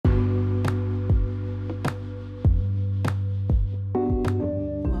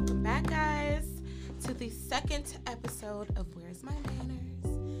second episode of Where's My Manners?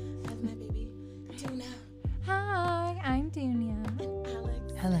 I have my baby, Duna. Hi, I'm Dunia. And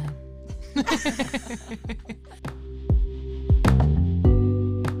Alex. Hello.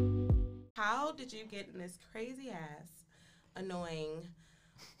 How did you get in this crazy ass, annoying,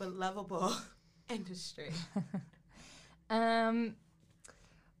 but lovable industry?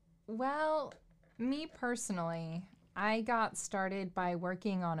 Well, me personally, I got started by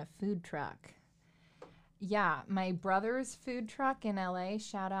working on a food truck. Yeah, my brother's food truck in LA,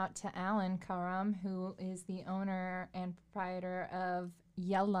 shout out to Alan Karam, who is the owner and proprietor of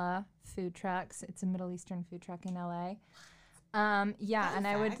Yella Food Trucks. It's a Middle Eastern food truck in LA. Yeah, and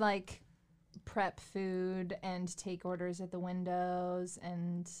I would like prep food and take orders at the windows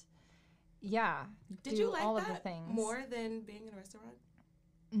and yeah, Did do you like all that of the things. more than being in a restaurant?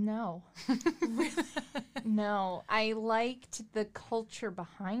 No. No, I liked the culture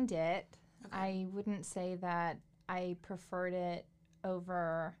behind it. Okay. I wouldn't say that I preferred it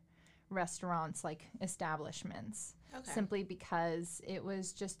over restaurants like establishments, Okay. simply because it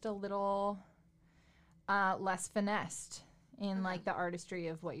was just a little less finessed in like the artistry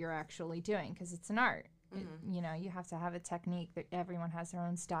of what you're actually doing, because it's an art. You know, you have to have a technique that everyone has their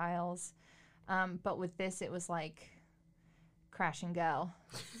own styles. But with this, it was like crash and go,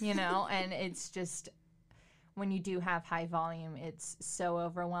 you know, and it's just when you do have high volume, it's so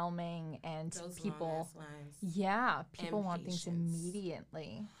overwhelming and Those people, long-ass lines. yeah, people And want things patience.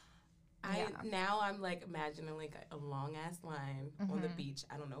 immediately. Now I'm like imagining like a long ass line on the beach.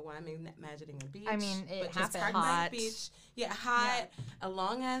 I don't know why I'm imagining a beach. I mean, it but just happens. Park Hot. Beach. Yeah, hot. A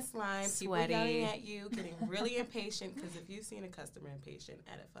long ass line. Sweaty. People yelling at you, getting really impatient. Because if you've seen a customer impatient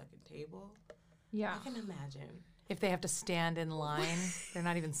at a fucking table, Yeah. I can imagine. If they have to stand in line, they're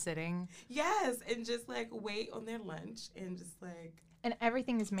not even sitting. Yes, and just like wait on their lunch and just like. And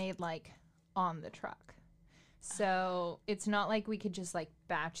everything is made like on the truck. So it's not like we could just like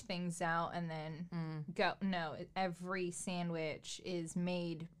batch things out and then go. No, every sandwich is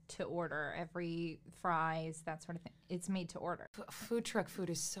made to order. Every fries, that sort of thing. It's made to order. Food truck food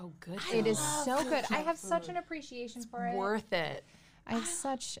is so good. It is love so food good. I truck have such food. an appreciation for it. worth it. I have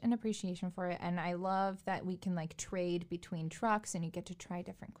such an appreciation for it, and I love that we can like trade between trucks and you get to try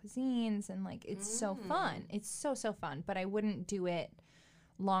different cuisines, and like it's so fun. It's so fun, but I wouldn't do it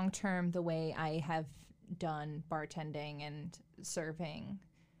long term the way I have done bartending and serving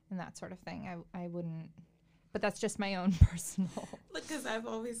and that sort of thing. I wouldn't, but that's just my own personal. Look, because I've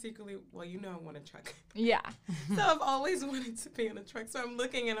always secretly, well, you know I want a truck. Yeah. So I've always wanted to be in a truck. So I'm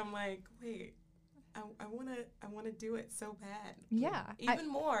looking and I'm like, wait, I wanna do it so bad. Yeah. Even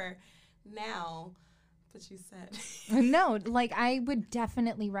more now, but you said. No, like I would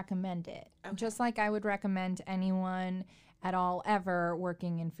definitely recommend it. Okay. Just like I would recommend anyone at all ever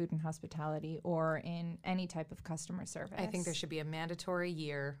working in food and hospitality or in any type of customer service. I think there should be a mandatory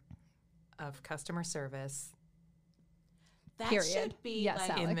year of customer service That Period. should be Yes, like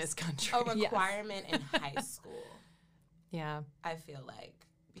Alex. in this country. a requirement in high school, Yeah. I feel like.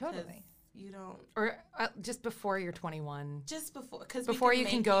 Because Totally. you don't, Or just before you're 21. just before, because Before you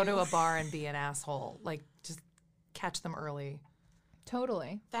can go to a bar and be an asshole. Like, just catch them early.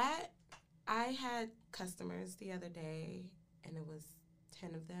 Totally. That, I had customers the other day, and it was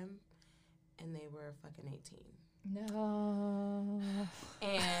 10 of them, and they were fucking 18. No.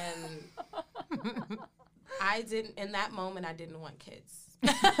 And I didn't, in that moment, I didn't want kids.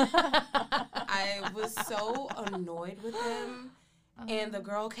 I was so annoyed with them, and the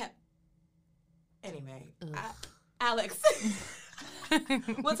girl kept, anyway, Alex,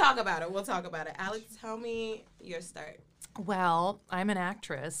 we'll talk about it. Alex, tell me your start. Well, I'm an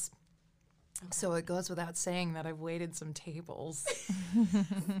actress. So it goes without saying that I've waited some tables.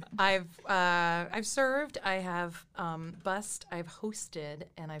 I've served, I have bussed, I've hosted,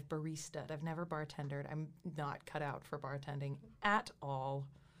 and I've baristaed. I've never bartended. I'm not cut out for bartending at all.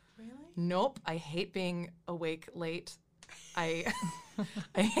 Really? Nope. I hate being awake late. I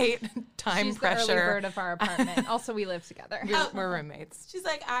hate time She's pressure. the early bird of our apartment. Also, we live together. We're roommates. She's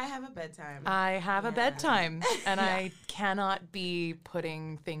like, I have a bedtime. I have a Yeah. bedtime, and I cannot be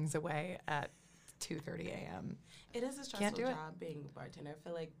putting things away at 2:30 a.m. It is a Can't stressful do it. job being a bartender. I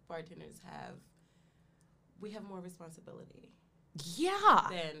feel like bartenders we have more responsibility Yeah.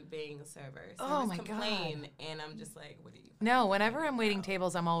 than being a server. So Oh I my complain, and I'm just like, what do you? No, whenever I'm waiting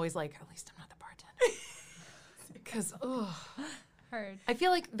tables, I'm always like, at least I'm not the bartender. Because, Heard. I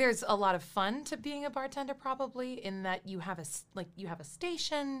feel like there's a lot of fun to being a bartender, probably, in that you have a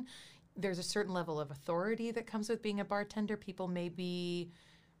station. There's a certain level of authority that comes with being a bartender. People maybe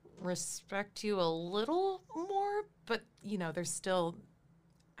respect you a little more, but there's still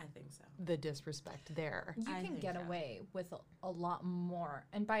I think so. the disrespect there. You I can think get so. away with a lot more,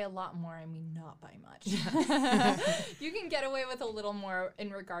 and by a lot more, I mean not by much. You can get away with a little more in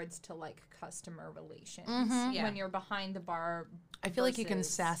regards to like customer relations Yeah. when you're behind the bar. I feel like you can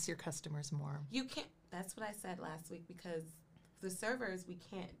versus- sass your customers more. You can't. That's what I said last week because the servers, we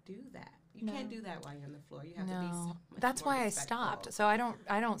can't do that. You can't do that while you're on the floor. You have to be. So much That's more why I respectful. stopped. So I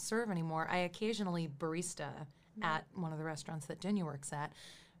don't serve anymore. I occasionally barista at one of the restaurants that Dinya works at,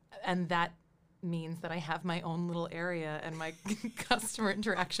 and that means that I have my own little area and my customer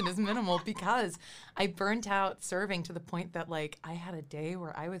interaction is minimal because I burnt out serving to the point that like I had a day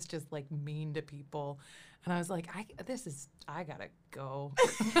where I was just like mean to people. And I was like, I gotta go.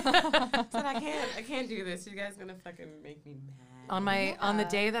 But I can't do this. You guys gonna fucking make me mad. On the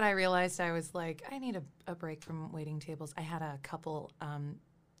day that I realized I was like, I need a break from waiting tables, I had a couple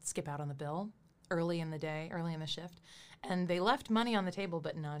skip out on the bill early in the shift. And they left money on the table,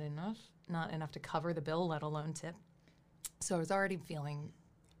 but not enough to cover the bill, let alone tip. So I was already feeling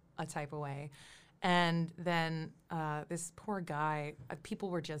a type of way. And then this poor guy, people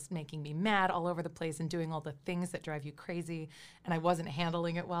were just making me mad all over the place and doing all the things that drive you crazy, and I wasn't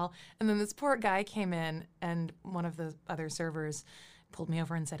handling it well. And then this poor guy came in, and one of the other servers pulled me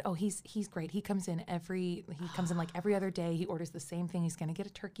over and said, "Oh, he's great. He comes in like every other day. He orders the same thing. He's gonna get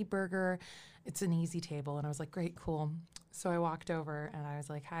a turkey burger. It's an easy table." And I was like, "Great, cool." So I walked over and I was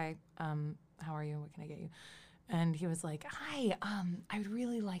like, "Hi, how are you? What can I get you?" And he was like, "Hi, I would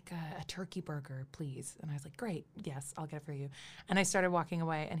really like a turkey burger, please." And I was like, "Great, yes, I'll get it for you." And I started walking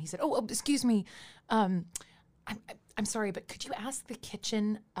away, and he said, "Oh, excuse me, I'm sorry, but could you ask the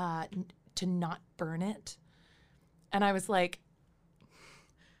kitchen to not burn it?" And I was like,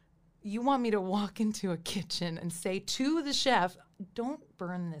 "You want me to walk into a kitchen and say to the chef, 'Don't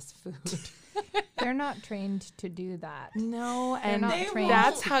burn this food'?" They're not trained to do that. No, and not trained.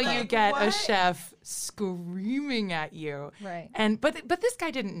 that's how you Like, get a what? chef screaming at you. Right. And but this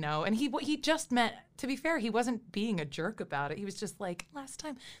guy didn't know, and he just meant, to be fair, he wasn't being a jerk about it. He was just like,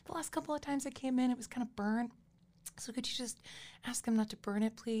 the last couple of times I came in, it was kind of burnt. So could you just ask him not to burn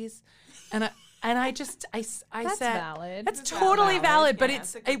it, please? And I That's said, valid. that's That's totally valid. valid, but Yeah,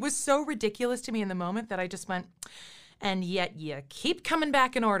 it's that's a good- it was so ridiculous to me in the moment that I just went, and yet you keep coming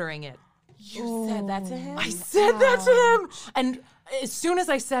back and ordering it. You said that to him. I said that to him, and as soon as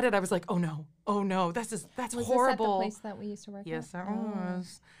I said it, I was like, "Oh no, that's Was horrible." this at the place that we used to work Yes, at? it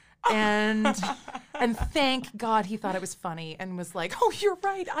was. And thank God he thought it was funny and was like, "Oh, you're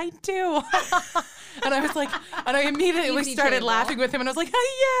right, I do." And I was like, and I immediately Easy started table. laughing with him, and I was like,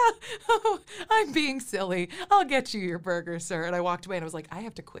 "Oh yeah, oh, I'm being silly. I'll get you your burger, sir." And I walked away, and I was like, "I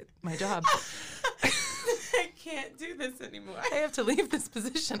have to quit my job. I can't do this anymore. I have to leave this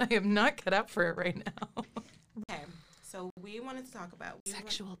position. I am not cut out for it right now." Okay, so we wanted to talk about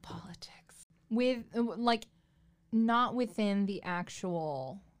Sexual politics. With like not within the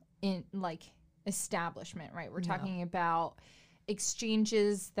actual establishment, right? We're talking about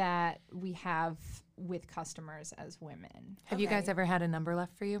exchanges that we have with customers as women. Have you guys Okay. ever had a number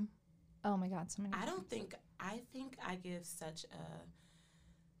left for you? Oh my God, so many. I think I give such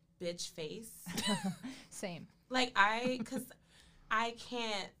a bitch face. Same. Like because I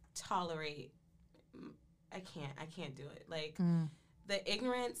can't tolerate. I can't do it. Like the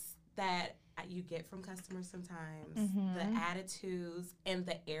ignorance that you get from customers sometimes, the attitudes and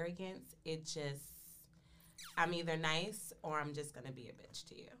the arrogance. It just, I'm either nice or I'm just gonna be a bitch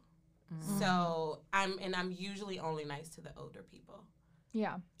to you. So I'm usually only nice to the older people.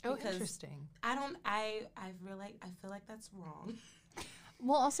 Yeah. Oh, Because interesting. I feel like that's wrong.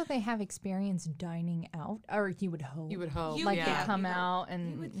 Well, also they have experience dining out, or you would hope. You would hope. You- like yeah. they come you would- out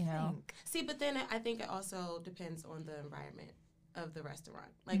and you know. See, but then I think it also depends on the environment of the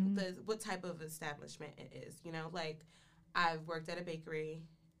restaurant, like what type of establishment it is. You know, like I've worked at a bakery.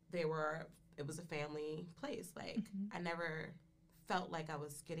 It was a family place. Like I never felt like I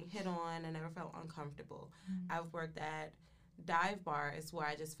was getting hit on. I never felt uncomfortable. I've worked at dive bars where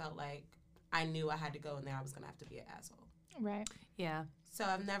I just felt like I knew I had to go in there. I was gonna have to be an asshole. Right. Yeah. So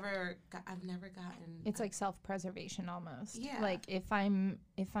I've never gotten. It's like self-preservation almost. Yeah. Like if I'm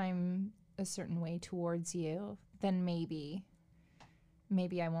a certain way towards you, then maybe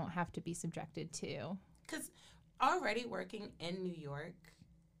I won't have to be subjected to. Because already working in New York,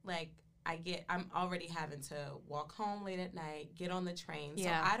 like I'm already having to walk home late at night, get on the train.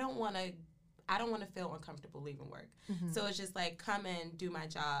 Yeah. So I don't want to feel uncomfortable leaving work. So it's just like come in, do my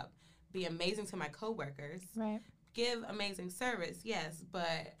job, be amazing to my coworkers, Right. give amazing service, yes,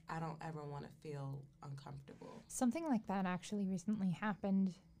 but I don't ever want to feel uncomfortable. Something like that actually recently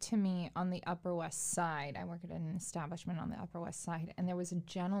happened to me on the Upper West Side. I work at an establishment on the Upper West Side, and there was a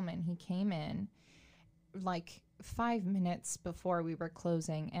gentleman. He came in like 5 minutes before we were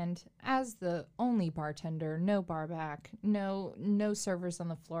closing, and as the only bartender, no bar back, no servers on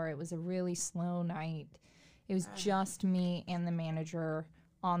the floor. It was a really slow night. It was just me and the manager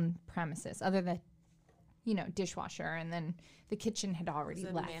on premises, other than dishwasher, and then the kitchen had already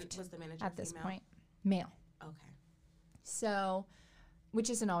left. Was the manager at this female? point? Male. Okay. So, which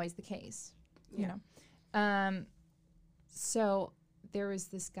isn't always the case, you Yeah. know. So there was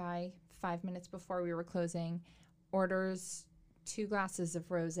this guy 5 minutes before we were closing, orders 2 glasses of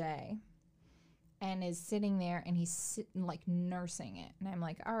rosé, and is sitting there, and he's like nursing it, and I'm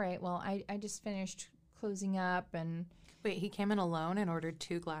like, all right, well, I just finished closing up, and Wait, he came in alone and ordered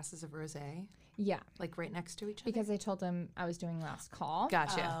 2 glasses of rosé, yeah, like right next to each other? because I told him I was doing last call.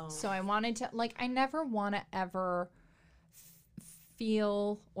 Gotcha. Oh. So I wanted to, I never want to ever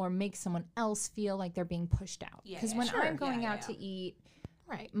feel or make someone else feel like they're being pushed out. Yeah, Because yeah, when sure. I'm going Yeah, out yeah. to eat,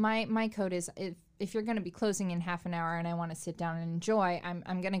 Right. my code is if you're going to be closing in half an hour and I want to sit down and enjoy,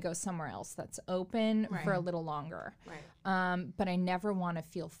 I'm going to go somewhere else that's open for a Right. little longer. Right. But I never want to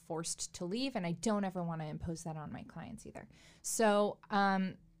feel forced to leave, and I don't ever want to impose that on my clients either. So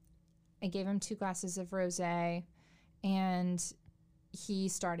I gave him 2 glasses of rosé, and he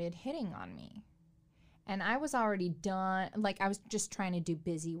started hitting on me. And I was already done. I was just trying to do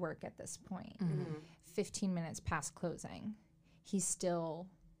busy work at this point. 15 minutes past closing. He's still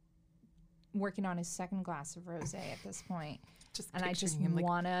working on his 2nd glass of rosé at this point. Just And I just picturing him,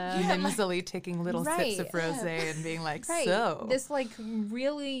 want to... whimsily taking little sips of Right. rosé and being like, Right. so. This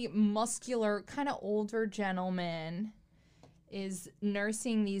really muscular, kind of older gentleman is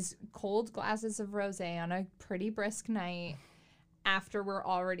nursing these cold glasses of rosé on a pretty brisk night after we're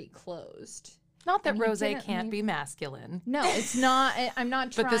already closed. Not that and he rosé didn't can't leave- be masculine, No, it's not. I'm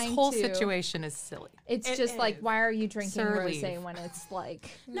not trying but to. this whole situation is silly. It's It just like, is. why are you drinking Sir, rosé leave. when it's like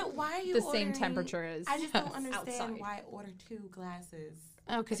No, why are you the same ordering- temperature as I just don't understand outside? why order 2 glasses.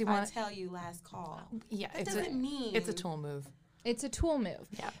 Oh, because If you I want tell you last call. Yeah, That it's doesn't mean it's a tool move. It's a tool move.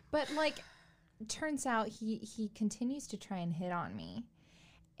 Yeah. But turns out he continues to try and hit on me,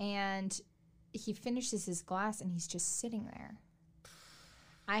 and he finishes his glass and he's just sitting there.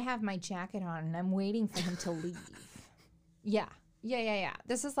 I have my jacket on and I'm waiting for him to leave. Yeah.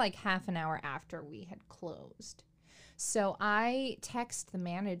 This is like half an hour after we had closed. So I text the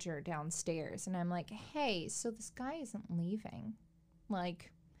manager downstairs and I'm like, hey, so this guy isn't leaving.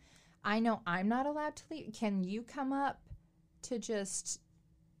 I know I'm not allowed to leave. Can you come up to just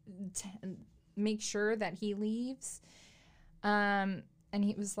make sure that he leaves? And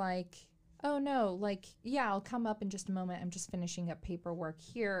he was like, oh no, yeah, I'll come up in just a moment. I'm just finishing up paperwork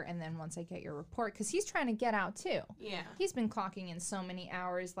here, and then once I get your report, because he's trying to get out too. Yeah. He's been clocking in so many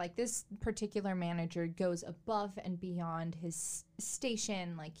hours. This particular manager goes above and beyond his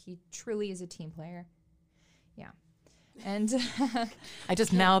station. He truly is a team player. Yeah. And I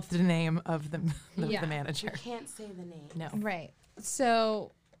just mouthed the name of the Yeah. the manager. You can't say the name. No. right.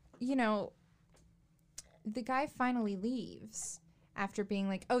 So, the guy finally leaves after being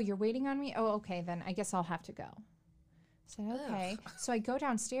like, oh, you're waiting on me? Oh, okay, then I guess I'll have to go. I said, okay. So I go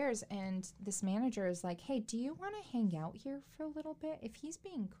downstairs and this manager is like, hey, do you want to hang out here for a little bit? If he's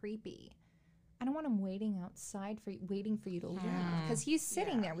being creepy, I don't want him waiting outside waiting for you to leave. Because he's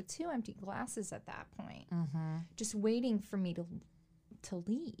sitting there with 2 empty glasses at that point, just waiting for me to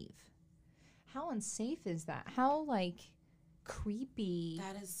leave. How unsafe is that? How, creepy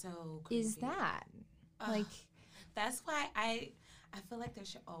That is so creepy. is that? Ugh. That's why I feel like there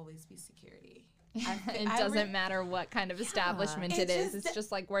should always be security. It doesn't matter what kind of establishment It it is. just- It's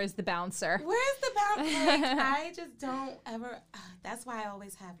just where's the bouncer? Where's the bounce? I just don't ever. That's why I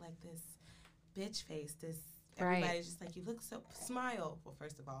always have this bitch face. Right. Everybody's just like, you look so. Smile. Well,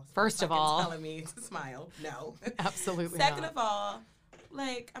 first of all. stop First of fucking all. telling me to smile. No. Absolutely Second not. of all,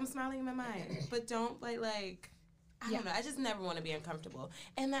 I'm smiling in my mind, but don't I don't know. I just never want to be uncomfortable.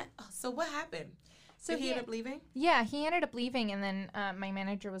 And that. So what happened? So Did he end up leaving? Yeah, he ended up leaving, and then my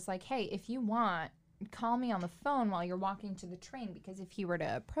manager was like, hey, if you want, call me on the phone while you're walking to the train, because if he were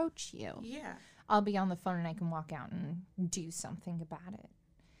to approach you, Yeah. I'll be on the phone and I can walk out and do something about it.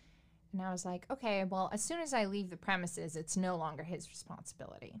 And I was like, okay, well, as soon as I leave the premises, it's no longer his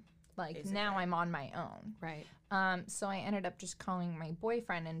responsibility. Now I'm on my own. Right. So I ended up just calling my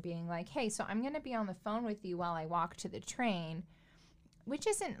boyfriend and being like, hey, so I'm going to be on the phone with you while I walk to the train, which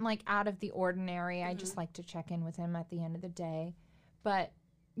isn't out of the ordinary. I just like to check in with him at the end of the day. But,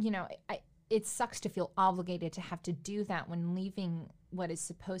 it sucks to feel obligated to have to do that when leaving what is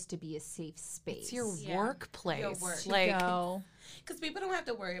supposed to be a safe space. It's your workplace. Your work. Like, Because people don't have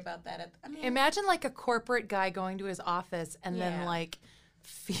to worry about that. imagine like a corporate guy going to his office and then like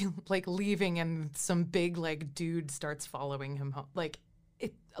feel like leaving and some big like dude starts following him home. Like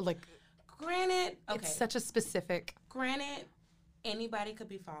it like granted, it's such a specific. Granted, anybody could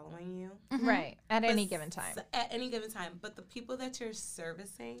be following you. Right. At any given time. At any given time. But the people that you're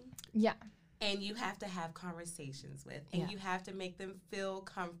servicing. Yeah. And you have to have conversations with, and you have to make them feel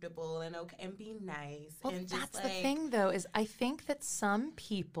comfortable and okay, and be nice. Well, and just that's the thing, though, is I think that some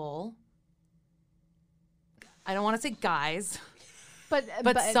people, I don't want to say guys, but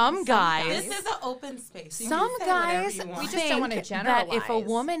some guys. This is an open space. Some guys we just don't want to generalize. that if a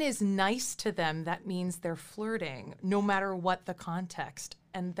woman is nice to them, that means they're flirting, no matter what the context,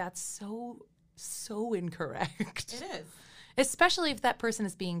 and that's so incorrect. It is. Especially if that person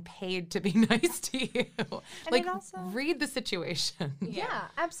is being paid to be nice to you. And like, it also, read the situation. Yeah,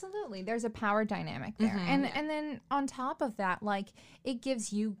 absolutely. There's a power dynamic there. And then on top of that, like, it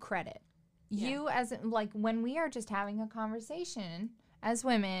gives you credit. You as, like, when we are just having a conversation as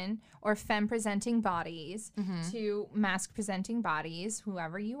women or femme presenting bodies to masc presenting bodies,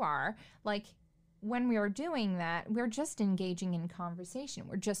 whoever you are, like, when we are doing that, we're just engaging in conversation.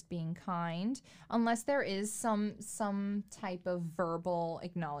 We're just being kind, unless there is some type of verbal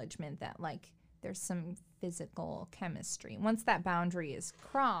acknowledgement that, like, there's some physical chemistry. Once that boundary is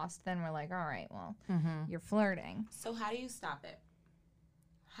crossed, then we're like, all right, well, you're flirting. So how do you stop it?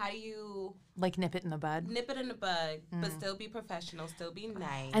 How do you like nip it in the bud? Nip it in the bud, but still be professional, still be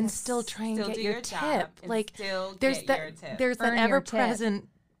nice, and still try and get your tip. Like, still there's get that your tip. there's that Earn your ever-present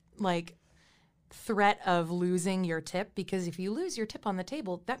like threat of losing your tip, because if you lose your tip on the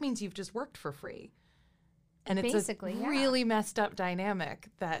table, that means you've just worked for free. And it's basically a really messed up dynamic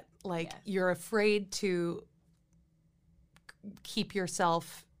that like you're afraid to keep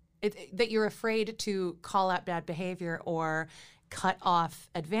yourself that you're afraid to call out bad behavior or cut off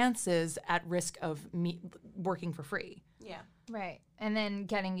advances at risk of working for free. Yeah. Right. And then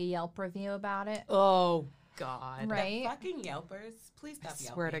getting a Yelp review about it. Oh God. Right. The fucking Yelpers, please stop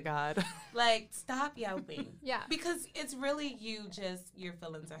yelping. Swear to God. Like, stop yelping. Yeah. Because it's really you just, your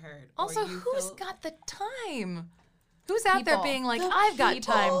feelings are hurt. Also, or you who's feel, got the time? Who's out there People. being like, the I've got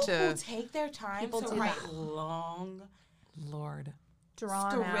people time to who take their time People to do write that. long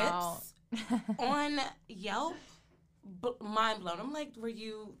Drawn out. scripts on Yelp? Mind blown. I'm like,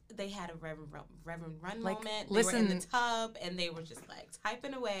 they had a Reverend Run Like, moment. They listen- were in the tub and they were just like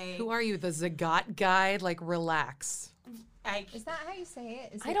typing away. Who are you, the Zagat guy? Like, relax. Is that how you say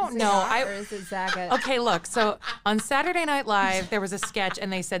it? Is I it don't know. Zagat or is it Zagat? Okay, look. So on Saturday Night Live, there was a sketch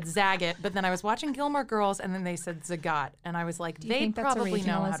and they said Zagat, but then I was watching Gilmore Girls and then they said Zagat. And I was like, you they think that's a probably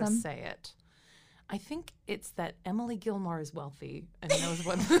know how to regionalism? say it. I think it's that Emily Gilmore is wealthy and knows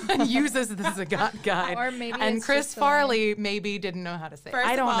what and uses the Zagat guide. Or maybe and it's Chris just a- Farley maybe didn't know how to say it. First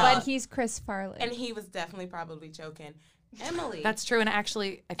I of don't all- know. But he's Chris Farley. And he was definitely probably joking. Emily. That's true. And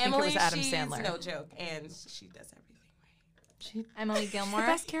actually, I think Emily, it was Adam she's Sandler. no joke. And she does everything right. She- Emily Gilmore, the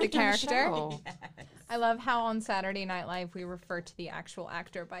best character. in the show. I love how on Saturday Night Live we refer to the actual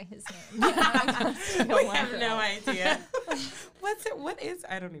actor by his name. I We have no idea. What's it? What is?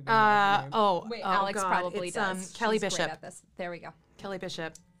 I don't even know. his name. Wait, oh Alex God, probably it's, does. Kelly She's great Bishop. at this. There we go. Kelly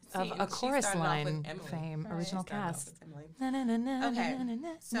Bishop See, of A she Chorus started off with Line Emily. fame, Right. original Started off cast. with Emily. Na, na, na, na, Okay. na, na, na.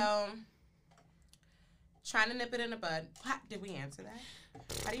 So, trying to nip it in the bud. Did we answer that?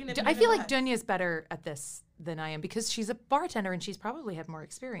 How do you nip it in I the feel like bud? Dunya's better at this than I am because she's a bartender and she's probably had more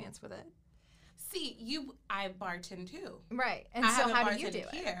experience with it. See, I bartend too. Right. And I so haven't how do you bartended do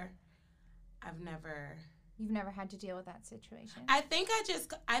it? here. I've never. You've never had to deal with that situation. I think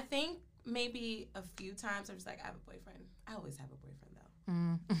maybe a few times I'm just like, I have a boyfriend. I always have a boyfriend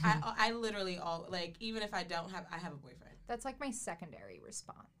though. I literally even if I don't have, I have a boyfriend. That's like my secondary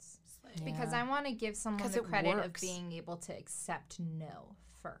response. It's like, Because I want to give someone 'Cause the it credit works. of being able to accept no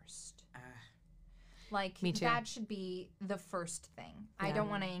first. ah. Like, Me too. that should be the first thing. I Yeah. don't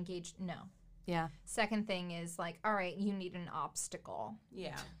want to engage, no. Yeah. Second thing is like, all right, you need an obstacle.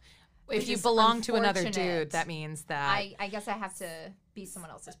 Yeah. If Which you is belong to another unfortunate. dude, that means that. I guess I have to be someone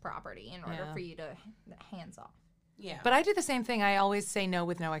else's property in order Yeah. for you to hands off. Yeah. But I do the same thing. I always say no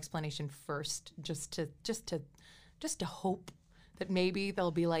with no explanation first, just to hope that maybe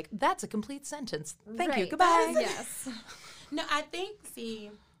they'll be like, "That's a complete sentence. Thank you. Right. Goodbye." Yes. No, I think,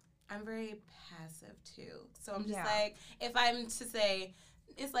 I'm very passive too. So I'm just Yeah. like, if I'm to say,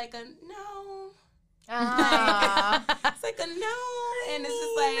 it's like a no. Ah. It's like a no. And it's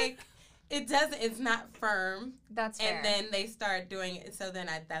just like, it doesn't. It's not firm. That's fair. And then they start doing it. So then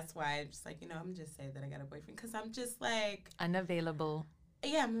that's why I'm just like, I'm just say that I got a boyfriend because I'm just like unavailable.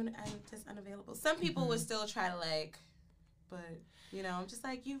 Yeah, I'm just unavailable. Some people would still try to but I'm just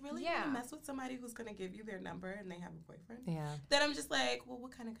like, you really want to mess with somebody who's gonna give you their number and they have a boyfriend? Yeah. Then I'm just like, well,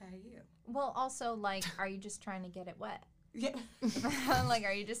 what kind of guy are you? Well, also are you just trying to get it wet? Yeah.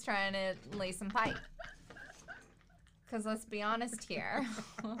 Are you just trying to lay some pipe? Because let's be honest here,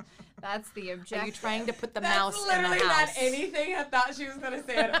 that's the objective. Are you trying to put the That's mouse in the house? literally not anything I thought she was gonna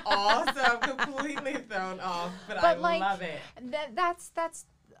say at all. So I'm completely thrown off. But I love it. That's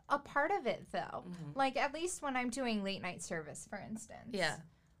a part of it, though. Mm-hmm. At least when I'm doing late night service, for instance. Yeah.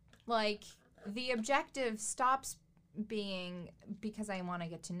 The objective stops being because I want to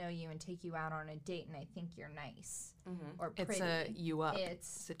get to know you and take you out on a date, and I think you're nice or pretty. It's a you up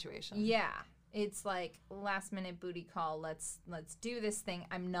situation. Yeah. It's last minute booty call. Let's do this thing.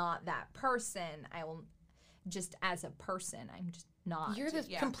 I'm not that person. I will just as a person. I'm just not. You're the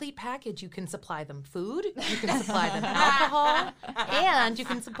complete package. You can supply them food. You can supply them alcohol, and you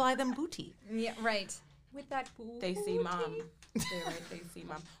can supply them booty. Yeah, right. With that booty. They see mom. They're right. They see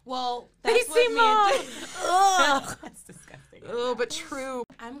mom. Well, they that's see mom. Ugh. That's disgusting. Oh, but true.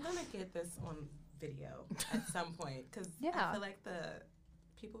 I'm gonna get this on video at some point because I feel like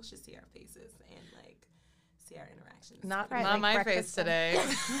people should see our faces and see our interactions. Not my face today.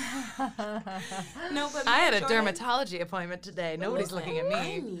 No, but I had a dermatology appointment today. Nobody's looking at me.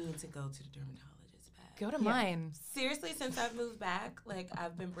 I need to go to the dermatologist back. Go to mine. Seriously, since I've moved back,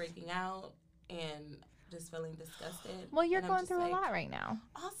 I've been breaking out and just feeling disgusted. Well, you're going through a lot right now.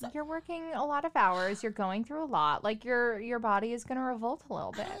 Awesome. You're working a lot of hours. You're going through a lot. Your body is going to revolt a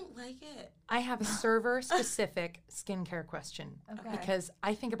little bit. I don't like it. I have a server-specific skincare question because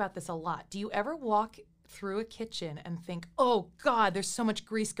I think about this a lot. Do you ever walk through a kitchen and think, oh, God, there's so much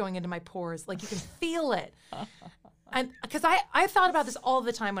grease going into my pores? You can feel it. And because I thought about this all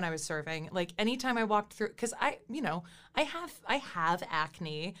the time when I was serving. Anytime I walked through, because I have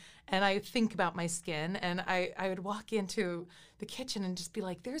acne and I think about my skin, and I would walk into the kitchen and just be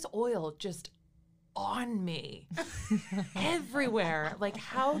like, there's oil just on me everywhere.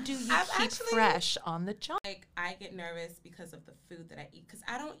 How do you keep fresh on the job? I get nervous because of the food that I eat because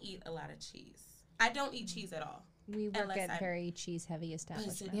I don't eat a lot of cheese. I don't eat cheese at all. We work at very cheese-heavy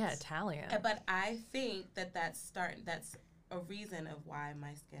establishments. Yeah, Italian. But I think that's a reason of why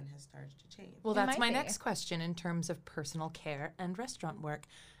my skin has started to change. Well, that's my next question in terms of personal care and restaurant work.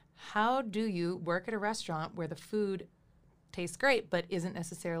 How do you work at a restaurant where the food tastes great but isn't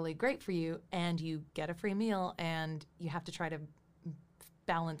necessarily great for you, and you get a free meal and you have to try to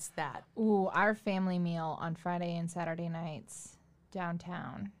balance that? Ooh, our family meal on Friday and Saturday nights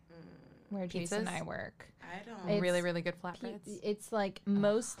downtown where Jason and I work. I don't. It's really, really good flatbreads. It's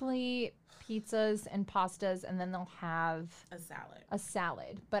mostly pizzas and pastas, and then they'll have a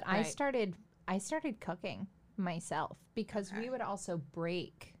salad. But right. I started cooking myself because we would also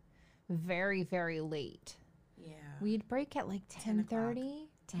break very, very late. Yeah. We'd break at 10:30,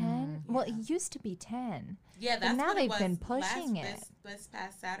 10. Well, it used to be 10. Yeah, that's and now what they've it was been pushing it. This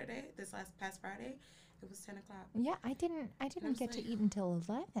past Saturday, this past Friday, it was 10 o'clock. Yeah, I didn't get to eat until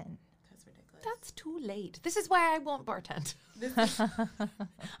 11. That's ridiculous. That's too late. This is why I won't bartend.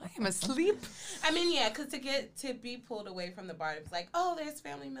 I am asleep. I mean, yeah, because to be pulled away from the bar, it's oh, there's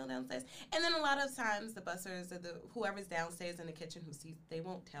family meal downstairs. And then a lot of times the bussers or whoever's downstairs in the kitchen who sees, they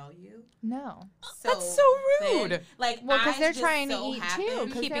won't tell you. No. So that's so rude. Then, because they're trying to eat too.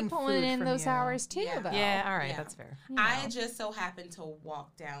 Because they're pulling in those hours too, though. Yeah, all right, that's fair. I just so happened to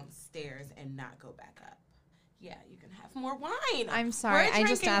walk downstairs and not go back up. Yeah, you can have more wine. I'm sorry. I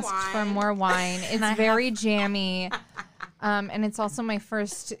just asked for more wine. It's very jammy. And it's also my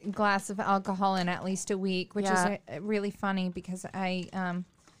first glass of alcohol in at least a week, which is really funny because I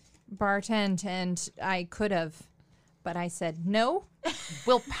bartend and I could have, but I said no.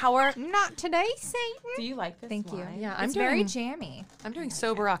 Willpower. Not today, Satan. Do you like this Thank wine? you. Yeah, it's very jammy. I'm doing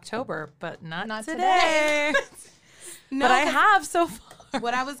sober October, but not today. No, but I have so far.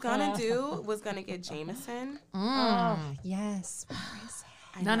 What I was gonna do was gonna get Jameson. Oh, yes.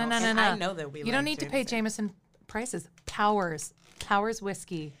 No. I know that You don't need to pay Jameson prices. Powers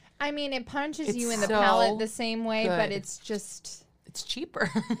whiskey. I mean, it punches you in the palate the same way, but it's cheaper.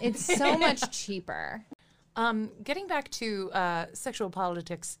 It's so much cheaper. Getting back to sexual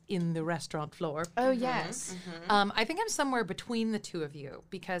politics in the restaurant floor. Oh, yes. I think I'm somewhere between the two of you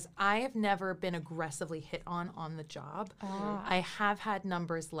because I have never been aggressively hit on the job. I have had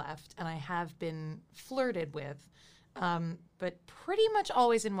numbers left and I have been flirted with, but pretty much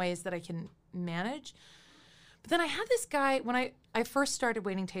always in ways that I can manage. But then I had this guy when I first started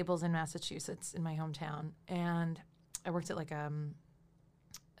waiting tables in Massachusetts in my hometown, and I worked at like kind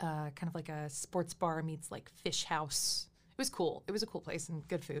of like a sports bar meets like fish house. It was cool. It was a cool place and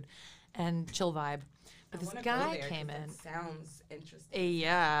good food and chill vibe. But this guy came in. Sounds interesting.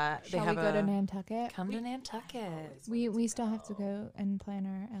 Yeah. Shall we go to Nantucket? Come to Nantucket. We still have to go and plan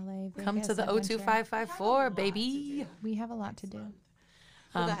our LA Vegas Come to the adventure. 02554, baby. We have a lot to do.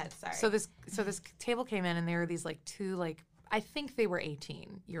 Go ahead. Sorry. So this table came in, and there were these like two like I think they were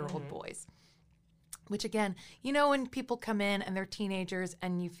 18-year-old boys. Which again, you know, when people come in and they're teenagers,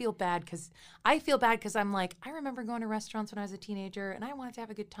 and you feel bad because I feel bad because I'm like, I remember going to restaurants when I was a teenager, and I wanted to have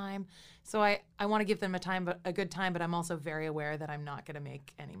a good time. So I want to give them a good time, but I'm also very aware that I'm not going to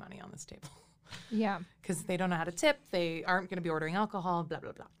make any money on this table. Yeah. Because they don't know how to tip, they aren't going to be ordering alcohol, blah,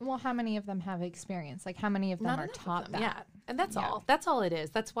 blah, blah. Well, how many of them have experience? Like, how many of them are enough of taught them, that? Yeah, and that's all. That's all it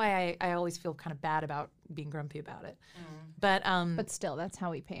is. That's why I always feel kind of bad about being grumpy about it. But Still, that's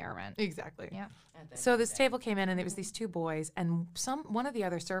how we pay our rent. exactly. Yeah. So this table came in, and it was these two boys, and one of the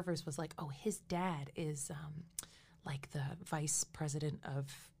other servers was like, "Oh, his dad is like the vice president of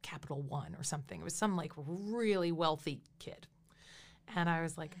Capital One or something." It was some like really wealthy kid. And I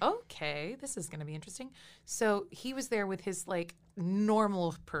was like, okay, this is going to be interesting. So he was there with his like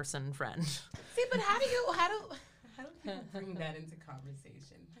normal person friend. See, but how do people bring that into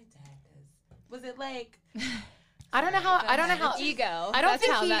conversation? My dad does. Was it like? I don't know how. Ego. I don't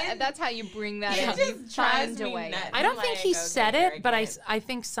think that's how you bring that It in. just drives Find me a way. nuts. I don't think Like, he okay, said here it, but I I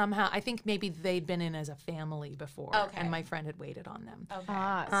think maybe they'd been in as a family before, Okay. and my friend had waited on them. Okay.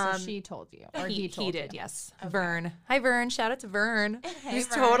 Ah, so she told you, or he told did, you. yes. Vern. Hi, Vern. Shout out to Vern. He's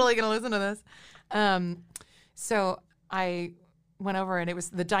Vern. totally going to listen to this. So I went over, and it was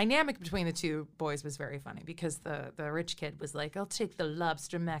the dynamic between the two boys was very funny because the rich kid was like, I'll take the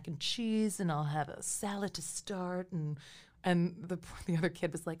lobster mac and cheese, and I'll have a salad to start. And the other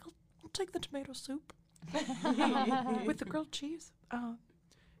kid was like, I'll take the tomato soup with the grilled cheese.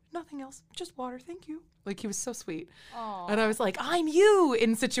 Nothing else, just water, thank you. Like, he was so sweet. And I was like, I'm you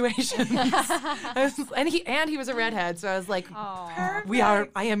in situations. and he was a redhead, so I was like, I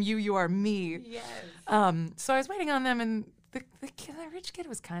am you, you are me. Yes. So I was waiting on them, and the rich kid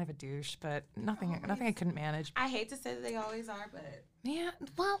was kind of a douche, but nothing I couldn't manage. I hate to say that they always are, but Yeah,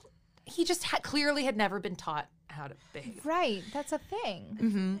 well, he just clearly had never been taught how to behave. Right. That's a thing.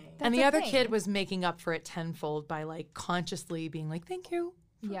 And That's the a other thing. kid was making up for it tenfold by like consciously being like, "Thank you,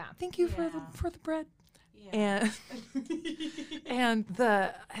 Yeah. thank you Yeah. for the bread." yeah. And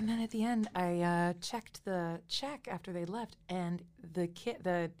then at the end, I checked the check after they left, and the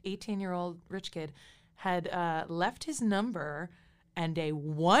 18-year-old rich kid, had left his number and a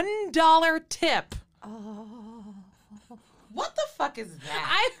 $1 tip. What the fuck is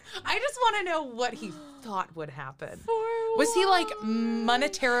that? I just want to know what he thought would happen. Was he like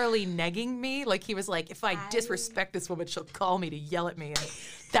monetarily negging me? Like he was like, if I disrespect this woman, she'll call me to yell at me, and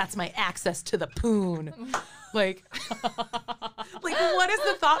that's my access to the poon. Like, what is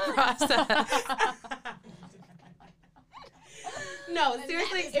the thought process? No,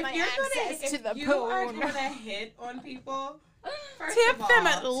 seriously, is my access to the if you are poon. gonna hit on people, first Tip of them all,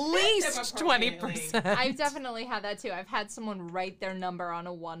 at tip them least appropriately. 20%. I've definitely had that too. I've had someone write their number on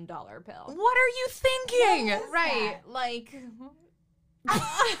a $1 bill. What are you thinking? Right. Like,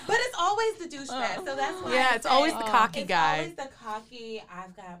 But it's always the douchebag, so that's why. Yeah, I it's say always the cocky it's guy. always the cocky.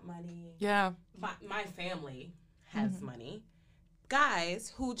 I've got money. Yeah. My family has money.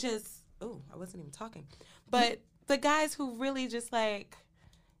 Guys who just I wasn't even talking, but the guys who really just like,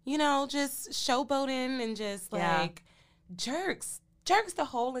 just showboating and just like jerks the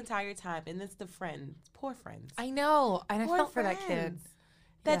whole entire time, and it's the friends, poor friends. I know. And I Poor felt for that kid. friends.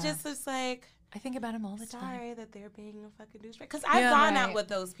 That Yeah. just is like, I think about him all the time. sorry that they're being a fucking douchebag. Because I've Yeah, gone right. out with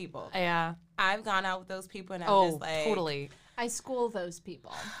those people. Yeah. I've gone out with those people, and I'm Oh, just like, totally. I school those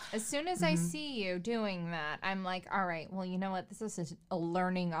people. As soon as I see you doing that, I'm like, all right, well, you know what? This is a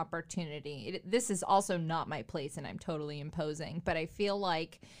learning opportunity. This is also not my place, and I'm totally imposing. But I feel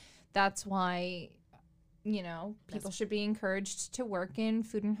like that's why, people should be encouraged to work in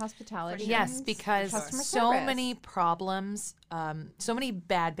food and hospitality. Yes, and because customer so service. many problems, so many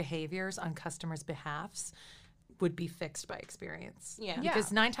bad behaviors on customers' behalfs would be fixed by experience. Yeah. Yeah.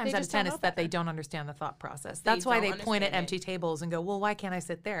 Because 9 times They out of just 10 don't is know that they better. don't understand the thought process. That's why they don't point at understand empty tables and go, well, why can't I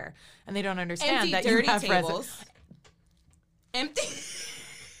sit there? And they don't understand empty, that dirty you have tables. Empty.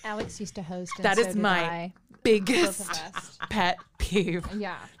 Alex used to host. And That so is did my I. biggest Both of us. pet peeve.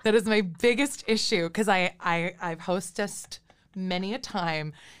 Yeah. That is my biggest issue because I've hostessed many a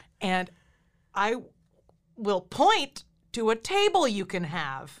time, and I will point to a table you can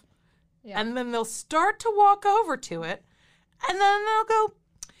have Yeah. And then they'll start to walk over to it. And then they'll go,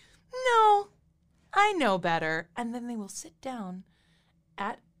 no, I know better. And then they will sit down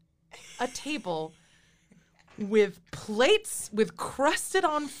at a table with plates with crusted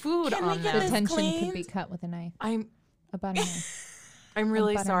on food Can we on get The them. this tension could cleaned? be cut with a knife. A butter knife. I'm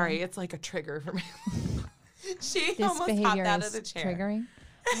really butter sorry. knife. It's like a trigger for me. She This almost hopped behavior out is of the chair. triggering.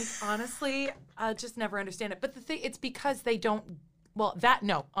 Like, honestly, I just never understand it. But the thing, it's because they don't.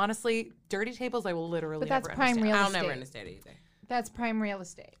 Honestly, dirty tables, I will literally But that's never prime understand. real I'll estate. never understand it either. That's prime real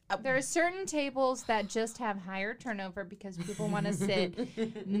estate. There are certain tables that just have higher turnover because people want to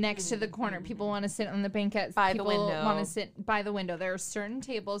sit next to the corner. People want to sit on the banquettes. By the People window. want to sit by the window. There are certain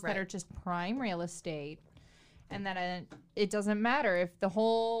tables Right. that are just prime real estate. And that it doesn't matter if the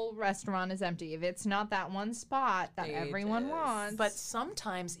whole restaurant is empty. If it's not that one spot that They everyone just- wants. But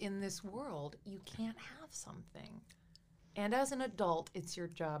sometimes in this world, you can't have something. And as an adult, it's your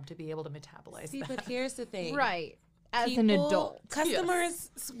job to be able to metabolize See, that. but here's the thing. right. As an People- adult. Customers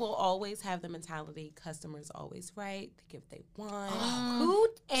will always have the mentality, customers always right, they give what they want. Who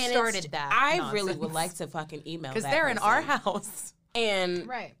And started it's- that? I really would like to fucking email Because that they're in our person. house. And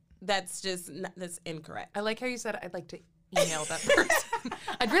Right. that's just, that's incorrect. I like how you said I'd like to email that person.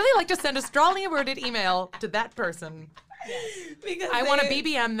 I'd really like to send a strongly worded email to that person. Because I want to they-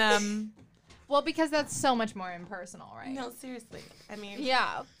 BBM them. Well, because that's so much more impersonal, right? No, seriously. I mean,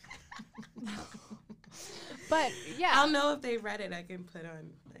 Yeah. But yeah. I'll know if they read it. I can put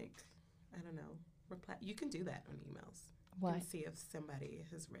on, like, I don't know, reply. You can do that on emails. You What? can see if somebody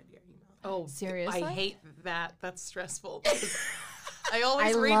has read your email. Oh, Seriously? I hate that. That's stressful. I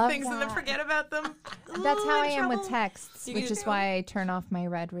always I read love things and then that. forget about them. That's Ooh, how I in am with trouble. texts, You which do is too? why I turn off my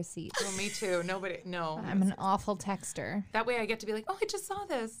read receipts. Oh, me too. No. I'm an awful texter. That way I get to be like, oh, I just saw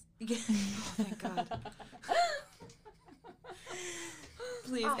this. Oh, thank God.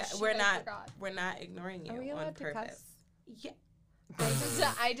 Please, Oh, guys, shit, we're I not forgot. we're not ignoring you Are we on allowed to cuss? purpose. Yeah.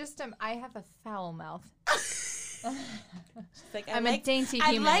 I have a foul mouth. It's like, I'm a dainty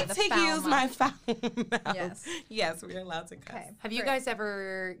I'd human like with a to foul use mouth. my foul mouth. Yes. Yes, we're allowed to cuss. Okay. Have you guys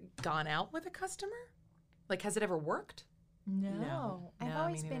ever gone out with a customer? Like, has it ever worked? No. I've No,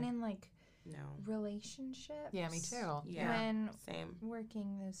 always me been neither. in like No. relationships. Yeah, me too. Yeah. When Same.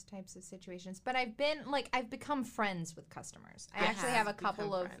 working those types of situations. But I've become friends with customers. I I actually have a couple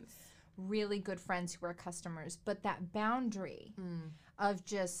become of friends. really good friends who are customers, but that boundary Mm. of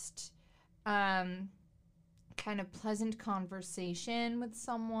just kind of pleasant conversation with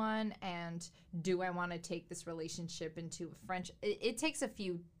someone and do I want to take this relationship into a friendship? It takes a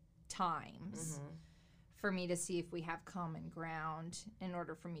few times for me to see if we have common ground in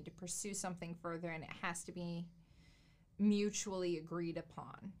order for me to pursue something further, and it has to be mutually agreed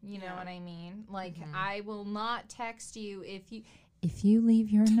upon. You know Yeah. what I mean? Like I will not text you if you leave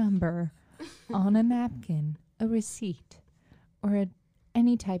your number on a napkin, a receipt, or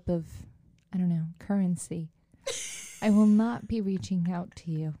any type of, I don't know, currency. I will not be reaching out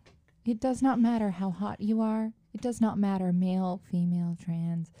to you. It does not matter how hot you are. It does not matter male, female,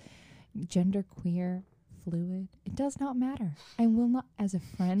 trans, gender queer, fluid. It does not matter. I will not, as a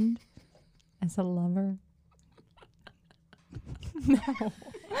friend, as a lover. No.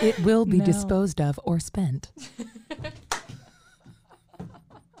 It will be No. disposed of or spent.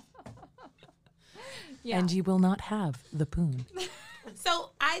 Yeah. And you will not have the poon.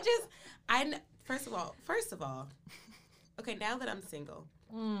 So first of all, okay, now that I'm single,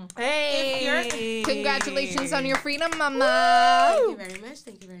 Hey! Congratulations on your freedom, mama. thank you very much.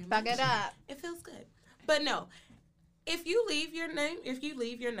 Thank you very much. Back it up. It feels good. But no, if you leave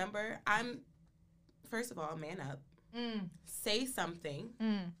your number, first of all, man up. Say something.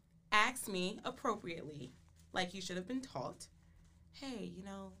 Ask me appropriately, like you should have been taught. Hey,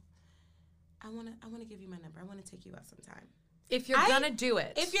 I want to give you my number. I want to take you out sometime. If you're going to do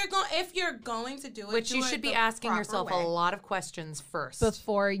it. If you're going to do it, Which do you it should be the asking proper yourself way. a lot of questions first.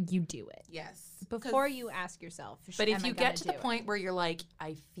 Before you do it. Yes. Before you ask yourself. But if am I you gonna get to the do it? point where you're like,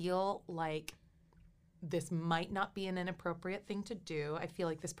 I feel like this might not be an inappropriate thing to do. I feel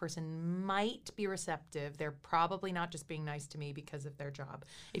like this person might be receptive. They're probably not just being nice to me because of their job.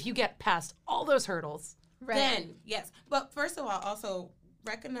 If you get past all those hurdles, Right. Then, yes. But first of all, also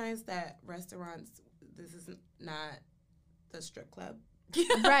recognize that restaurants, this is not the strip club.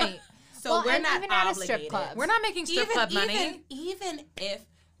 Right. So Well, we're and not even at a obligated. strip club. we're not making strip club money. Even if,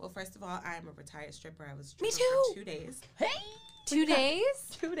 well, first of all, I am a retired stripper. I was a stripper Me too. for 2 days. 2 days?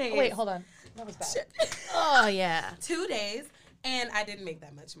 2 days. Wait, hold on. That was bad. Oh, yeah. 2 days, and I didn't make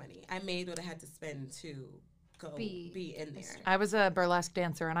that much money. I made what I had to spend to go Be be in there. I was a burlesque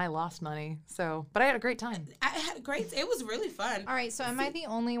dancer and I lost money. So, but I had a great time. I had a great. It was really fun. All right, so am I the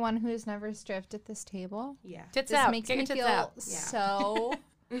only one who has never stripped at this table? Yeah. Tits This out. makes Get me your tits feel out. so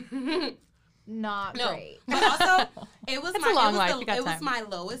not great. But also, it was It's my a long it was, life. the- You got it was time. my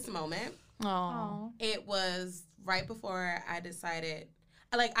lowest moment. Oh. Oh. It was right before I decided.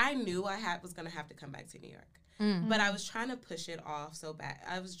 Like I knew was gonna have to come back to New York, but I was trying to push it off so bad.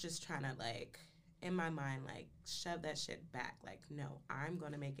 I was just trying to like, in my mind, like shove that shit back. Like, no, I'm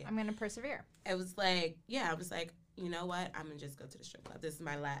gonna make it. I'm gonna persevere. It was like, yeah, I was like, you know what? I'm gonna just go to the strip club. This is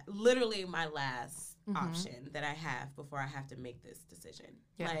my literally my last option that I have before I have to make this decision.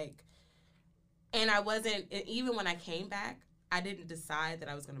 Yeah. Like, and I wasn't, even when I came back, I didn't decide that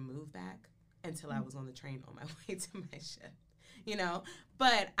I was gonna move back until I was on the train on my way to my shift, you know?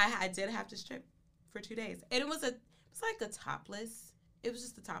 But I did have to strip for 2 days. And it was like a topless, it was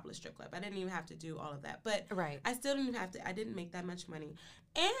just a topless strip club. I didn't even have to do all of that. But Right. I still didn't have to, I didn't make that much money.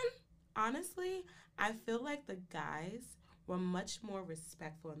 And honestly, I feel like the guys were much more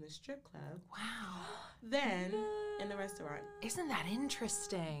respectful in the strip club Wow. than in the restaurant. Isn't that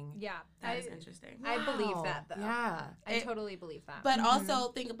interesting? Yeah, That is interesting. I believe Wow. that though. Yeah. I totally believe that. But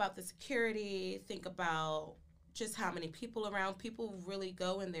also think about the security, think about just how many people around. People really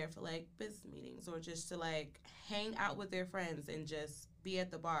go in there for like business meetings or just to like hang out with their friends and just be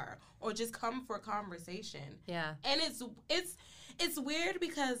at the bar or just come for conversation. Yeah. And it's weird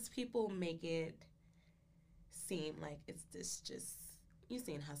because people make it seem like it's this just, you've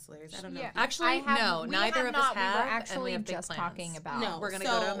seen Hustlers. I don't know. Yeah. if you- Actually, no. we Neither of us not. have. We were and actually we have big just plans. talking about No, We're gonna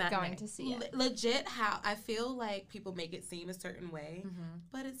so go to a matinee. going to see it. legit how I feel like people make it seem a certain way,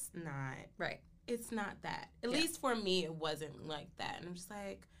 but it's not. Right. It's not that. At Yeah. least for me, it wasn't like that. And I'm just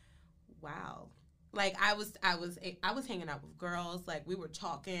like, wow. Like I was hanging out with girls. Like we were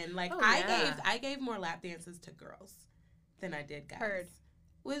talking. Like Oh, yeah. I gave more lap dances to girls than I did guys. Heard.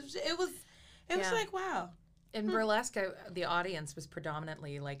 Which it was Yeah. like wow. In burlesque, the audience was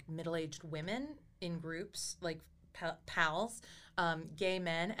predominantly like middle-aged women in groups, like pals, gay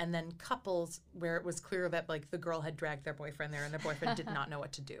men, and then couples where it was clear that like the girl had dragged their boyfriend there and their boyfriend did not know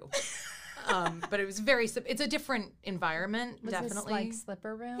what to do. But it was it's a different environment, Was definitely. this like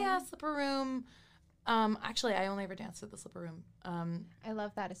Slipper Room? Yeah, Slipper Room. Actually, I only ever danced at the Slipper Room. I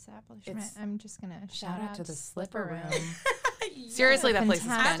love that establishment. It's- I'm just gonna Shout out to the Slipper Room. Room. Seriously, that place is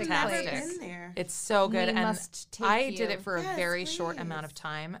Fantastic I've never fantastic. been there. It's so good, We and must take I did you. it for a Yes, very short amount of please.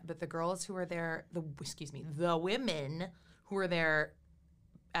 time. But the girls who were there, the women who were there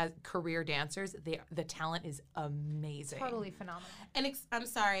as career dancers, the talent is amazing. Totally phenomenal. And I'm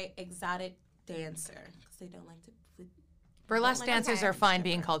sorry, exotic dancer because they don't like to. Burlesque like dancers okay, are fine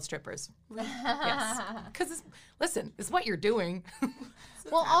being stripper. called strippers. Yes, because listen, it's what you're doing.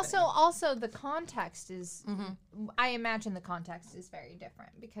 Well, also the context is. I imagine the context is very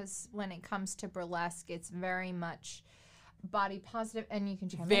different because when it comes to burlesque, it's very much body positive, and you can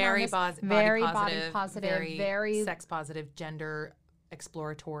chime in on very this. very body positive, very sex positive, gender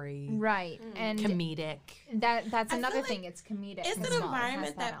exploratory, right, and comedic. that's I feel another like thing. It's comedic. It's as an well. It has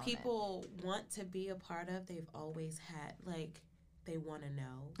environment that element. people want to be a part of. They've always had, like, they want to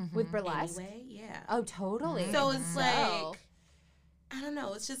know. with burlesque. Anyway, yeah. Oh, totally. So it's like, I don't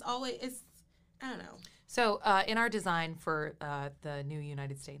know. It's just always, I don't know. So in our design for the new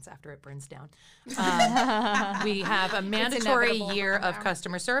United States after it burns down, we have a mandatory inevitable year by of now.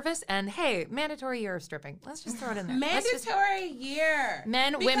 customer service and, hey, mandatory year of stripping. Let's just throw it in there. Let's just- Mandatory year.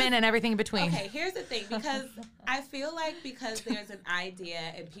 men, Because- women, and everything in between. Okay, here's the thing, because I feel like because there's an idea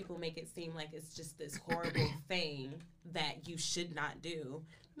and people make it seem like it's just this horrible thing that you should not do.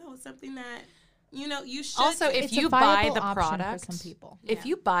 No, it's something that, you should Also, do. if It's a you buy viable the option product, for some people. if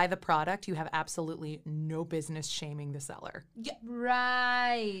you buy the product, you have absolutely no business shaming the seller.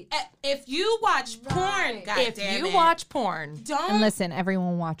 Right. If you watch porn, If goddamn you it, watch porn don't And listen,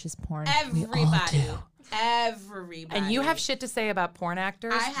 everyone watches porn. We all everybody, do. everybody, and you have shit to say about porn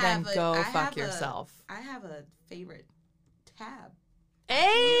actors, then go I fuck have yourself. I have a favorite tab.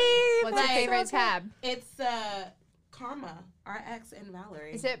 Hey, What's your Like- favorite tab? It's Karma, RX, and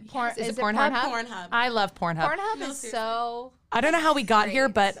Valerie. Is it porn? Is Is it it Pornhub? Pornhub? Pornhub? I love Pornhub. Pornhub No, is seriously. so. I don't know how we got here,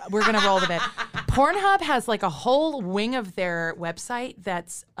 but we're gonna roll with it. Pornhub has like a whole wing of their website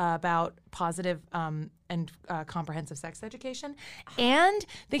that's about positive and comprehensive sex education, and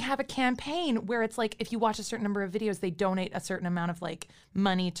they have a campaign where it's like if you watch a certain number of videos, they donate a certain amount of like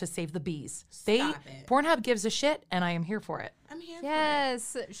money to save the bees. Stop it. Pornhub gives a shit, and I am here for it. I'm here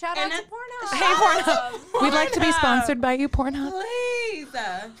Yes. Shout out And to that- Pornhub. Hey Pornhub, we'd like to be sponsored by you, Pornhub. Please.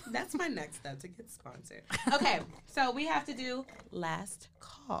 That's my next step to get sponsored. Okay, so we have to do last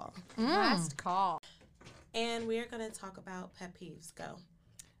call. Last call. And we're going to talk about pet peeves. Go.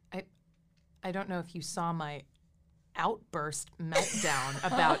 I don't know if you saw my outburst meltdown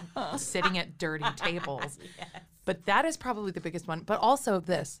about sitting at dirty tables, but that is probably the biggest one. But also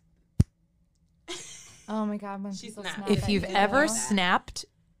this. Oh my God, when She people snapped. snap If at you've you. ever that. snapped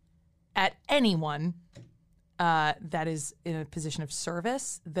at anyone that is in a position of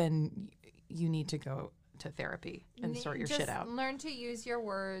service, then you need to go to therapy and sort your shit Just out. learn to use your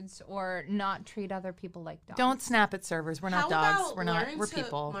words or not treat other people like dogs. Don't snap at servers. We're not How dogs. about We're not. learn We're to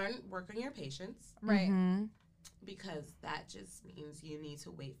people. work on your patience, Right. Mhm. because that just means you need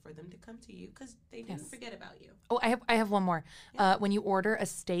to wait for them to come to you because they didn't Yes. forget about you. Oh, I have one more. When you order a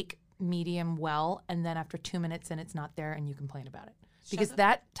steak medium well, and then after 2 minutes and it's not there, and you complain about it, because up.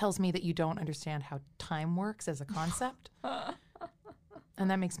 that tells me that you don't understand how time works as a concept, and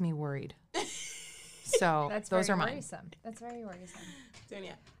that makes me worried. So That's those very are mine. worrisome. That's very worrisome.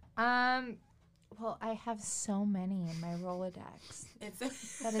 Dunya, Well, I have so many in my Rolodex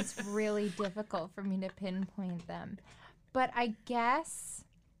it's that it's really difficult for me to pinpoint them. But I guess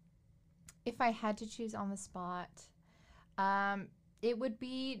if I had to choose on the spot, it would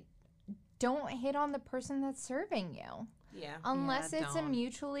be don't hit on the person that's serving you. yeah. Unless it's a don't.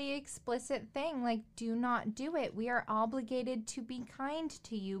 mutually explicit thing, like do not do it. We are obligated to be kind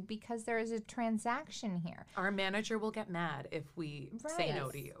to you because there is a transaction here. Our manager will get mad if we say no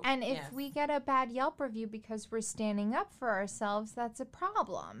to you. And if Yes. we get a bad Yelp review because we're standing up for ourselves, that's a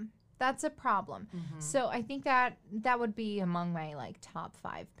problem. That's a problem. So I think that would be among my like top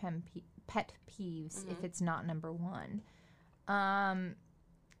 5 pet peeves if it's not number 1.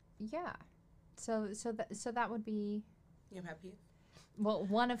 Yeah. So that would be Your pet peeve? well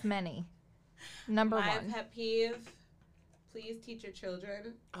one of many. Number My 1. pet peeve, please teach your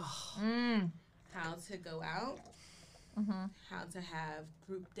children how to go out, how to have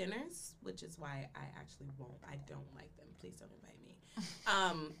group dinners, which is why I actually won't. I don't like them. Please don't invite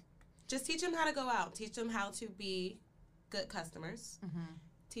me. Just teach them how to go out. Teach them how to be good customers.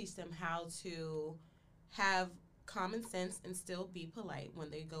 Teach them how to have common sense and still be polite when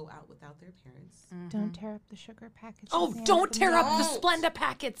they go out without their parents. Don't tear up the sugar packets. Oh, don't tear up the Don't. Splenda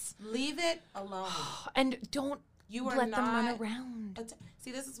packets, Leave it alone. and don't You are let not them run around.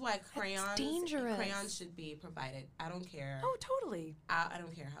 See, this is why crayons dangerous. crayons should be provided. I don't care. Oh, totally. I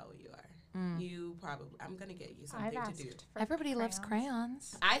don't care how old you are. You probably. I'm gonna get you I've something to do. asked for Everybody loves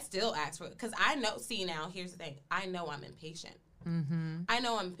crayons. I still ask for it because I know. See, now here's the thing. I know I'm impatient. I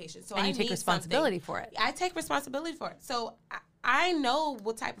know I'm impatient, so And I you take need responsibility something. for it. I take responsibility for it. So I know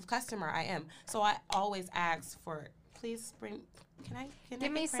what type of customer I am. So I always ask for. Please bring. Can I Give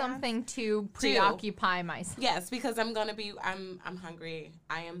get me crayons? something to preoccupy myself. Yes, because I'm gonna be. I'm hungry.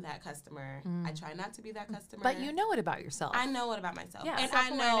 I am that customer. I try not to be that customer. But you know it about yourself. I know it about myself. Yeah. And I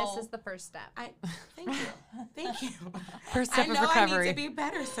Self-awareness know. is the first step. Thank you. Thank you. First I step of know I recovery. need to be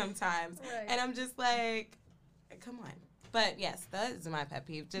better sometimes, and I'm just like, come on. But yes, that is my pet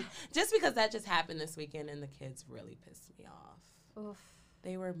peeve. Just because that just happened this weekend, and the kids really pissed me off. Oof.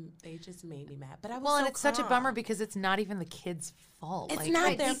 They just made me mad. But I was Well, and so it's such a calm. bummer because it's not even the kid's fault. It's Like, not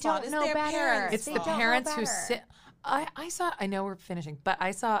Right, their they fault. don't It's know their better. parents' It's They the don't know parents who better. sit. I know we're finishing, but I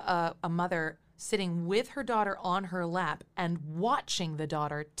saw a mother sitting with her daughter on her lap and watching the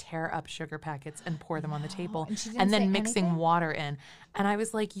daughter tear up sugar packets and pour them on the table And she didn't and say then mixing anything? water in. And I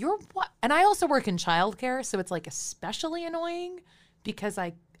was like, "You're what?" And I also work in childcare, so it's like especially annoying because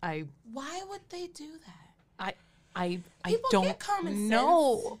I Why would they do that? People don't get common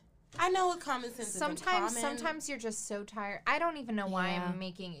know. sense. I know what common sense is. Sometimes you're just so tired. I don't even know why Yeah. I'm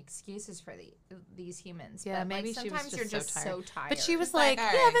making excuses for these humans. Yeah, but maybe like, she was sometimes you're just just so so tired. But she was It's like, like,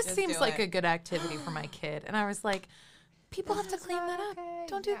 all "Yeah, right, this just seems do like it." a good activity for my kid." And I was like, "People have to This is clean not that up. okay,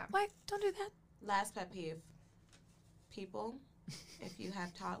 Don't do yeah. why? Don't do that." Last pet peeve. People, if you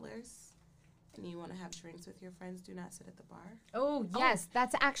have toddlers and you want to have drinks with your friends, do not sit at the bar. Oh yes,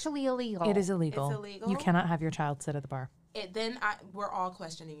 that's actually illegal. It is illegal. It's illegal? You cannot have your child sit at the bar. We're all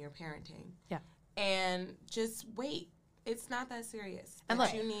questioning your parenting. Yeah. And just wait. It's not that serious. And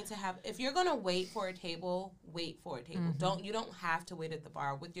But look- you need to have. If you're gonna wait for a table, wait for a table. You don't have to wait at the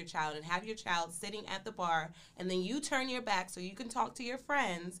bar with your child and have your child sitting at the bar, and then you turn your back so you can talk to your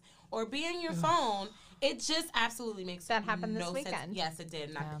friends or be on your phone. It just absolutely makes That happened this no sense. weekend. Yes, it did.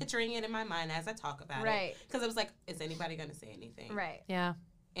 And I'm picturing it in my mind as I talk about Right. it. Because I was like, is anybody gonna say anything? Right. Yeah.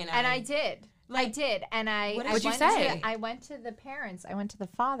 And I did. I did. And I What I did you went say? To, I went to the parents. I went to the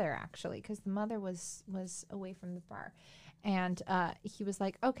father actually because the mother was away from the bar. And he was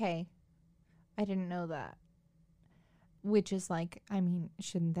like, "Okay, I didn't know that." Which is like, I mean,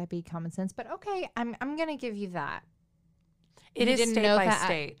 shouldn't that be common sense? But okay, I'm going to give you that. It You is didn't state know by that-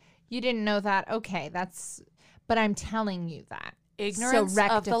 state. You didn't know that? Okay, but I'm telling you that. Ignorance so of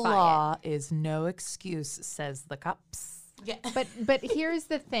the rectify law is no excuse, says the cops. Yeah. But here's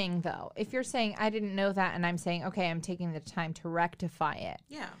the thing, though. If you're saying I didn't know that, and I'm saying okay, I'm taking the time to rectify it.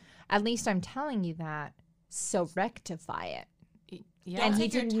 Yeah. At least I'm telling you that. So rectify it. Yeah. And he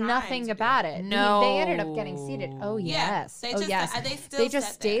take your did time nothing to do about it. it. No. They ended up getting seated. Oh Yeah, yes. they Oh just- yes. they still They just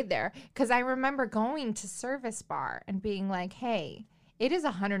sat stayed there because I remember going to Service Bar and being like, "Hey, it is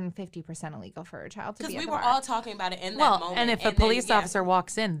 150% illegal for a child to be Because at we the were bar." all talking about it in that Well, moment. and if a then, police yeah. officer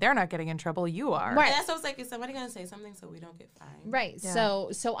walks in, they're not getting in trouble. You are. Right. And that's what I was like, is somebody going to say something so we don't get fined? Right. Yeah.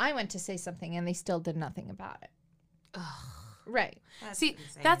 So I went to say something and they still did nothing about it. Right. That's See,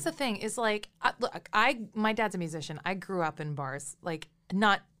 insane. that's the thing is like, look, my dad's a musician. I grew up in bars, like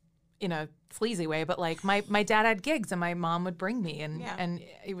not in a sleazy way, but like my dad had gigs and my mom would bring me Yeah. and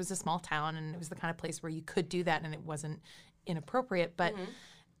it was a small town and it was the kind of place where you could do that and it wasn't inappropriate. But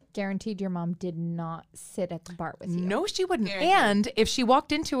Guaranteed your mom did not sit at the bar with you. no, she wouldn't. Guaranteed. And if she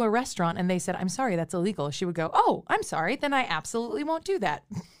walked into a restaurant and they said, "I'm sorry, that's illegal," she would go, "Oh, I'm sorry, then I absolutely won't do that."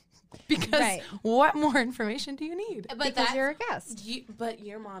 Because Right. what more information do you need? But Because that's, you're a guest. but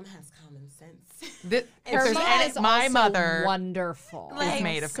your mom has common sense. If Her there's mom any- is my also mother wonderful. Like,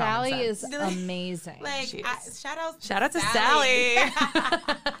 made of common Sally sense. is amazing. Like, She I, is. shout out Shout out to Sally.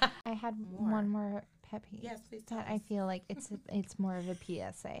 I had one more pet peeve. Yes, please tell That I us. feel like it's more of a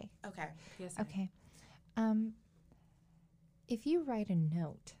PSA. Okay. Okay. If you write a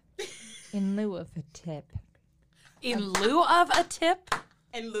note in lieu of a tip, In lieu of a tip,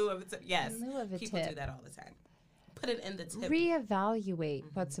 In lieu of a tip. Yes. In lieu of a People do tip. that all the time. Put it in the tip. reevaluate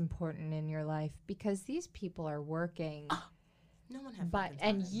what's important in your life because these people are working, No one has but fucking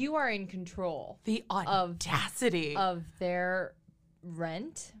and time. you are in control the audacity. of their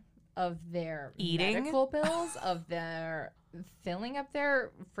rent, of their Eating. medical bills, of their filling up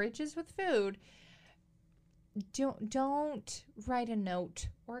their fridges with food. Don't write a note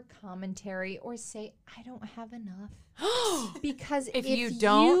or commentary or say I don't have enough because if you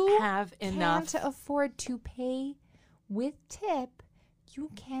don't you have enough, can't afford to pay with tip,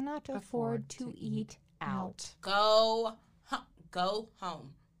 you cannot afford to eat out. Go home. Go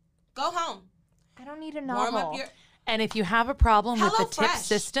home. Go home. I don't need a Warm novel. up your. and if you have a problem with the tip HelloFresh.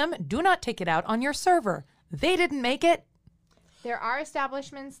 system, do not take it out on your server. They didn't make it. There are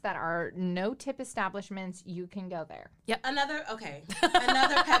establishments that are no tip establishments. You can go there. Another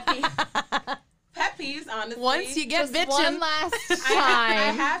pet peeve. Pet peeves, honestly. Once you get Just bitching, one last I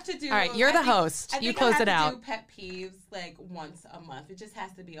time. have to do. all right, you're I the think- host. I You think close I have it to out. do pet peeves like once a month. It just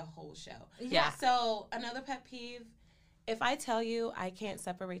has to be a whole show. Yeah. So another pet peeve: if I tell you I can't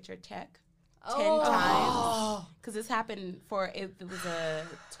separate your check 10 Oh. times, because this happened it was a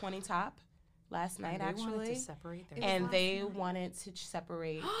 20 top last night They wanted actually, to separate their and they wanted to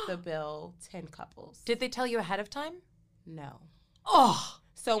separate the bill 10 couples. Did they tell you ahead of time? No. Oh,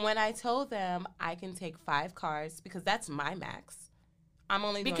 So when I told them I can take 5 cards because that's my max, I'm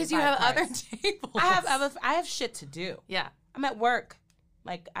only doing because you 5 have cards. other tables. I have shit to do. Yeah. I'm at work.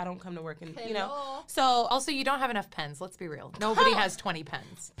 Like I don't come to work and you know. Hello. So Also, you don't have enough pens. Let's be real. Nobody has 20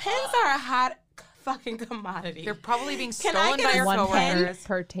 pens. pens are a hot fucking commodity. They're probably being Can I stolen get by a your One pen coworkers.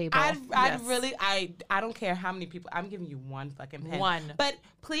 per table. I'd Yes. really I don't care how many people. I'm giving you one fucking pen. One. But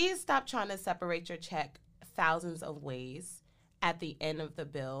please stop trying to separate your check thousands of ways at the end of the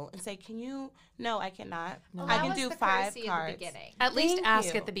bill and say, "Can you? No, I cannot. Well, I that can was do the 5 courtesy cards." at the beginning. At least Thank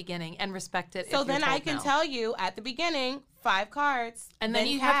ask you. at the beginning and respect it. So if then you're I told can no. tell you at the beginning 5 cards and then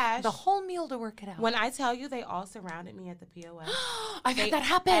you cash. have the whole meal to work it out. When I tell you, they all surrounded me at the POS. I've They- had that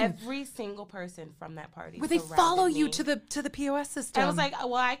happen. Every single person from that party. Where they surrounded follow you me. to the POS system. I was like,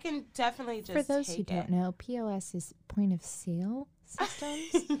 well, I can definitely just. For those who take don't it. know, POS is point of sale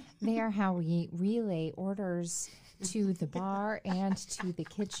systems. They are how we relay orders to the bar and to the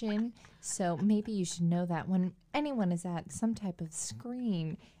kitchen. So maybe you should know that when anyone is at some type of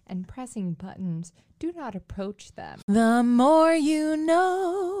screen and pressing buttons, do not approach them. the more you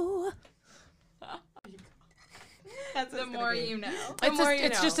know. That's The more you know.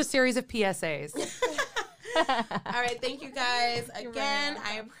 It's just a series of PSAs. All right, thank you guys again.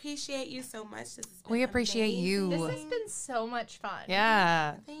 I appreciate you so much. This has been We appreciate you. This has been so much fun.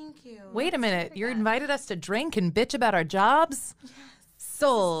 Yeah. Thank you. Wait a minute. You invited us to drink and bitch about our jobs?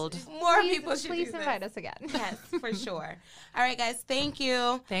 Sold. More people should Please do this. invite us again. Yes, for sure. All right, guys. Thank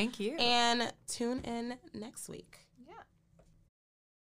you. Thank you. And tune in next week.